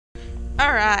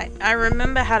Alright, I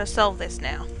remember how to solve this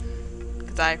now.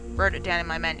 Because I wrote it down in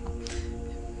my manual.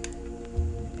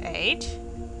 8.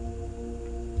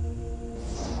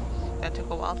 That took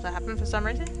a while to happen for some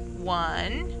reason.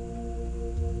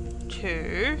 1, 2,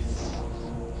 in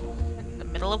the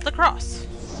middle of the cross.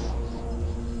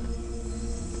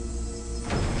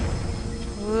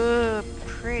 Ooh,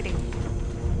 pretty.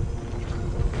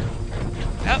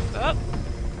 Oh, oh.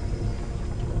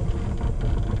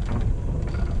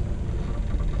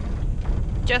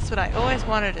 Just what I always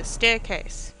wanted, a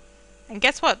staircase. And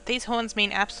guess what? These horns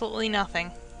mean absolutely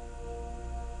nothing.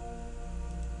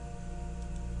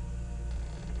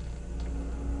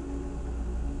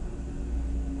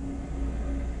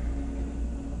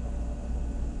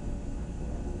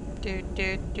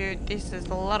 Dude, this is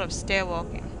a lot of stair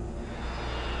walking.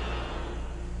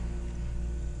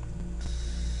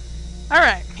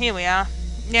 Alright, here we are.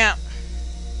 Now,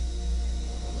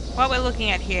 what we're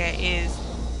looking at here is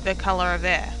the color of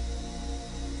air.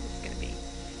 It's gonna be...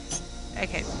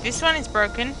 Okay, this one is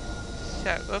broken,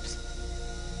 so, oops.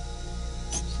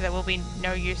 So there will be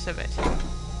no use of it.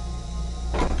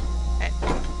 And,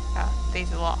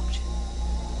 these are locked.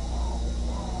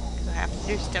 Because I have to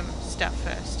do some stuff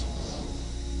first.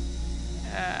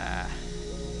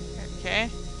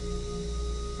 Okay.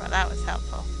 Well, that was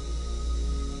helpful.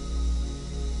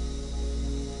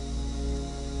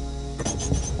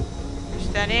 Push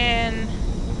that in.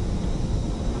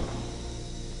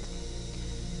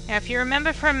 Now, if you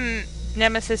remember from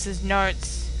Nemesis's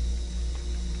notes...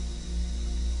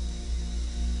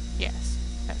 Yes,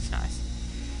 that's nice.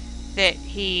 That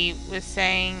he was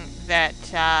saying that,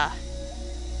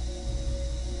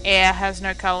 air has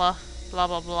no color, blah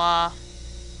blah blah.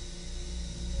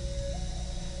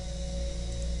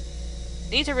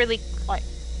 These are really, like,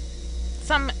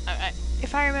 some,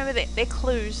 if I remember, they're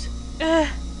clues. That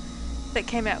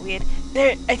came out weird.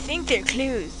 I think they're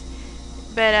clues.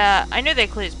 But, I know they're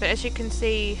clues, but as you can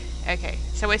see... Okay,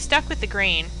 so we're stuck with the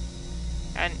green.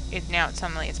 And now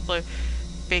suddenly it's blue.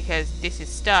 Because this is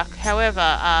stuck.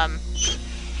 However,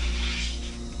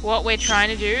 what we're trying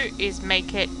to do is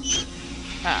make it...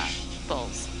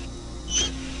 balls.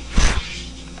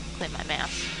 Clear my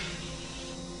mouse.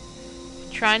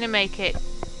 Trying to make it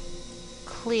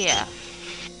clear.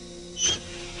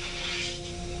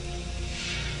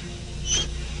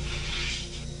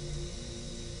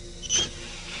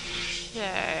 So,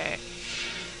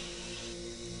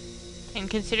 and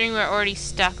considering we're already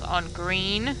stuck on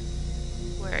green,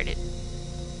 where it is.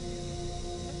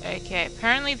 Okay,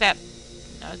 apparently that,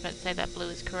 I was about to say that blue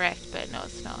is correct, but no,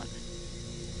 it's not.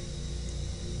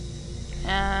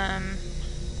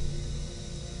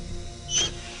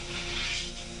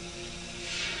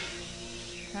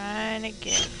 Trying to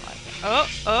get like,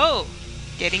 oh,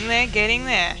 getting there.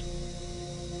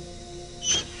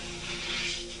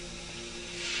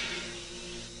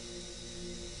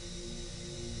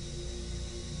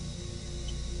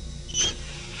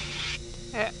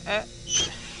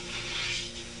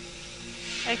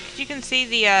 Like you can see,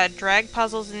 the drag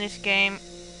puzzles in this game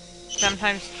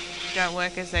sometimes don't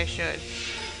work as they should.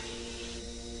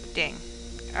 Ding.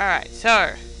 Alright,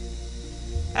 so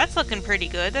that's looking pretty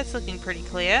good. That's looking pretty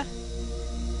clear.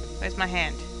 Where's my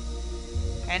hand?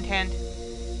 Hand.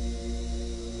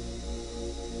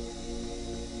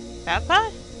 That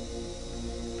part?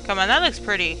 Come on, that looks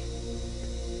pretty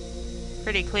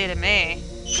clear to me.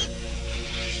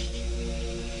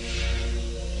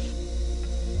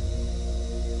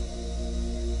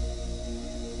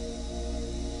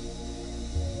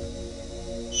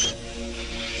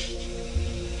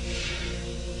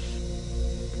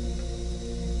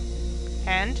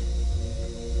 Hand.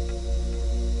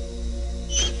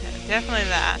 Yeah, definitely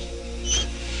that.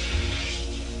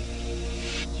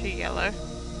 2 yellow.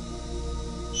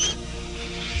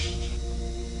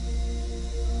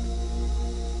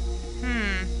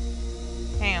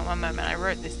 Hang on one moment, I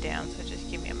wrote this down, so just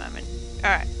give me a moment.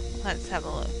 Alright, let's have a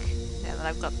look, now that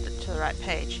I've got to the right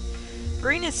page.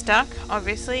 Green is stuck,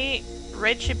 obviously.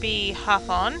 Red should be half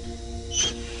on.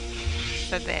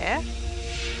 So there.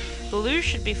 Blue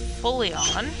should be fully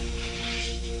on.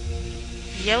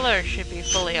 Yellow should be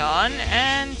fully on.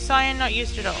 And cyan not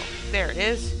used at all. There it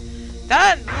is.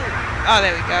 That... Oh,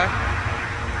 there we go.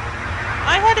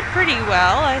 I had it pretty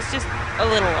well. I was just a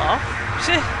little off.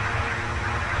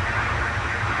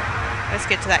 Let's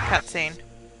get to that cutscene.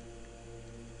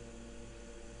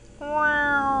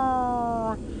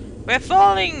 We're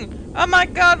falling! Oh my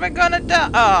god, we're gonna die!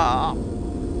 Oh.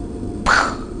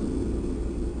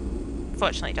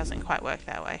 Fortunately, it doesn't quite work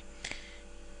that way.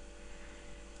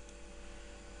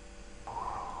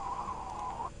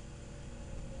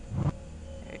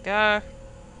 go.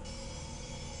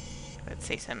 Let's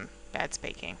see some bad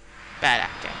speaking. Bad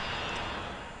acting.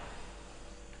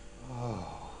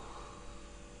 Oh,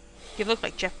 You look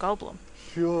like Jeff Goldblum.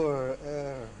 pure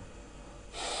air.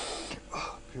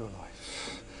 Oh, pure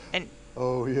life. And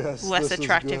Oh, yes. less this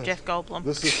attractive is good. Jeff Goldblum.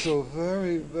 This is so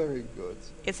very, very good.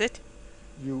 Is it?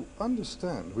 You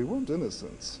understand, we weren't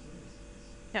innocents.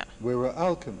 Yeah. We were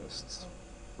alchemists,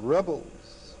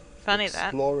 rebels, Funny that.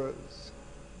 explorers,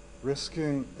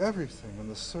 risking everything in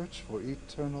the search for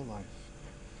eternal life.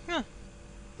 Huh.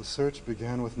 The search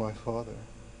began with my father.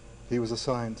 He was a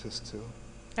scientist too.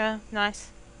 Nice.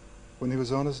 When he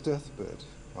was on his deathbed,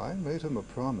 I made him a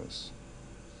promise.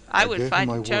 I I would gave find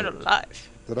him my eternal word. life.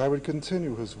 That I would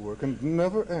continue his work and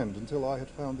never end until I had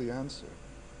found the answer.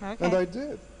 Okay. And I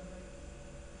did.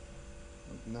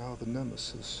 And now the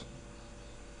Nemesis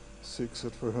seeks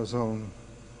it for his own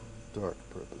dark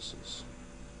purposes.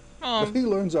 If he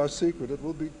learns our secret, it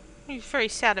will be... He's very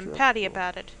sad and patty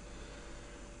about it.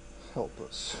 Help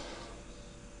us.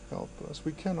 Help us.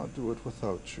 We cannot do it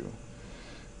without you.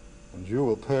 And you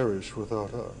will perish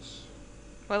without us.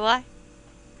 Will I?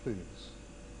 Please,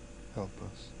 help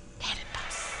us. Help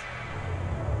us.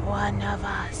 One of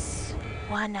us.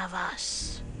 One of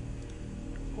us.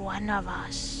 One of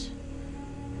us.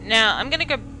 Now, I'm gonna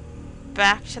go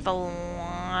back to the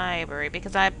library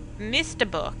because I missed a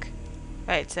book.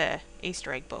 Oh, it's a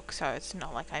Easter egg book, so it's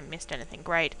not like I missed anything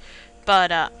great.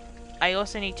 But, I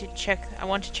also need to check... I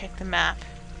want to check the map.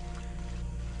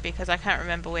 Because I can't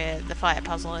remember where the fire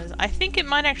puzzle is. I think it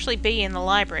might actually be in the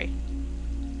library.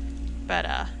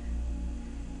 But,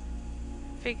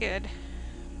 figured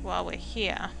while we're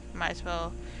here, might as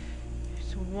well...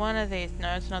 It's one of these.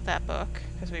 No, it's not that book.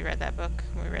 Because we read that book.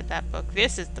 We read that book.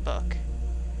 This is the book.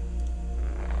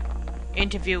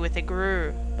 Interview with the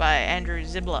Gru by Andrew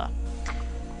Zibler.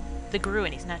 The Gru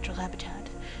in his natural habitat.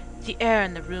 The air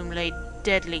in the room lay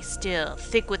deadly still,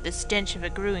 thick with the stench of a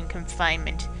Gru in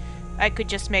confinement. I could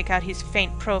just make out his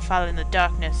faint profile in the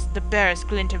darkness, the barest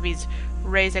glint of his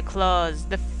razor claws,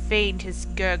 the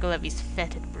faintest gurgle of his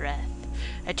fetid breath.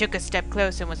 I took a step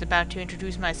closer and was about to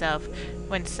introduce myself,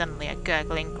 when suddenly a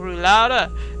gurgling grew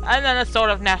louder, and then a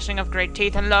sort of gnashing of great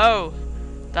teeth, and lo!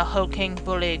 The hulking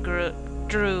bully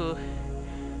drew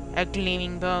a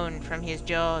gleaming bone from his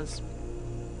jaws,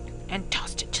 and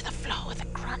tossed it to the floor with a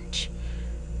crunch.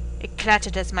 It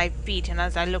clattered at my feet, and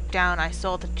as I looked down, I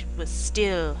saw that it was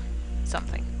still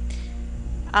something.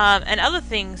 And other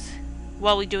things,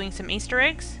 while we're doing some Easter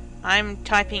eggs, I'm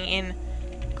typing in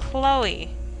Chloe.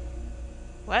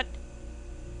 What?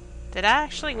 Did that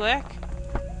actually work?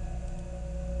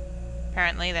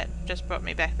 Apparently that just brought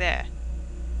me back there.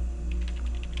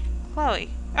 Chloe.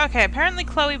 Okay, apparently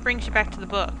Chloe brings you back to the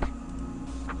book.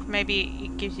 Maybe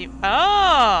it gives you...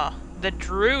 Oh! The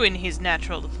Drew in his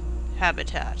natural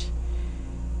habitat.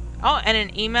 Oh, and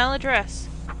an email address.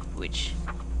 Which...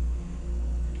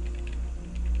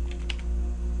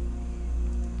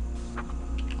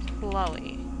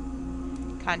 Chloe.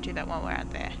 Can't do that while we're out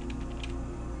there.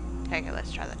 Okay,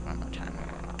 let's try that one more time.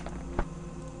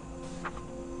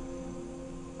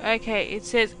 Okay, it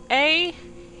says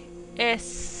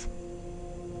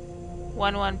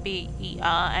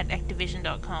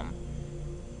AS11BER@Activision.com.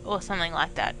 Or something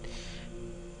like that.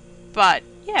 But,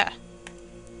 yeah.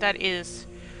 That is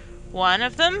one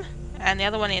of them. And the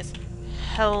other one is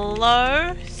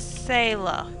Hello,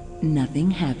 Sailor.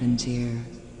 Nothing happens here.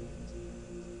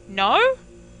 No?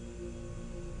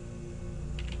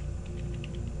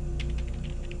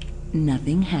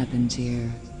 Nothing happens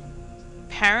here.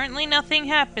 Apparently nothing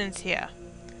happens here.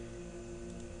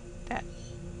 That.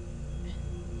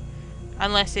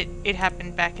 Unless it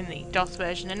happened back in the DOS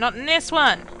version and not in this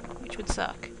one, which would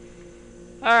suck.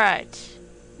 Alright.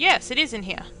 Yes, it is in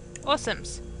here.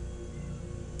 Awesomes.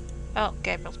 Oh,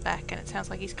 Gabriel's back and it sounds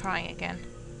like he's crying again.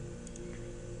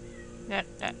 No,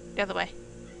 the other way.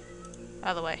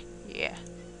 Other way. Yeah.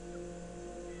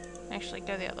 Actually,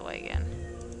 go the other way again.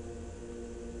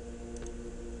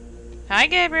 Hi,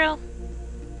 Gabriel.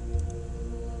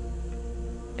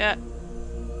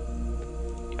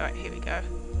 Alright, here we go.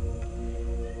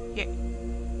 Yeah.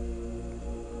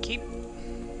 Keep.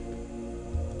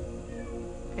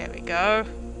 There we go.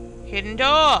 Hidden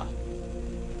door.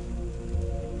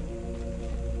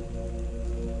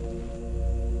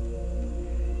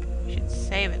 Should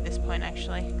save at this point,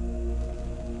 actually.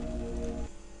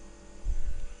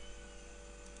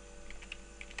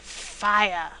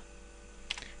 Fire.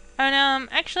 And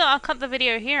actually I'll cut the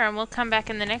video here and we'll come back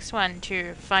in the next one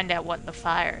to find out what the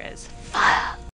fire is. Fire!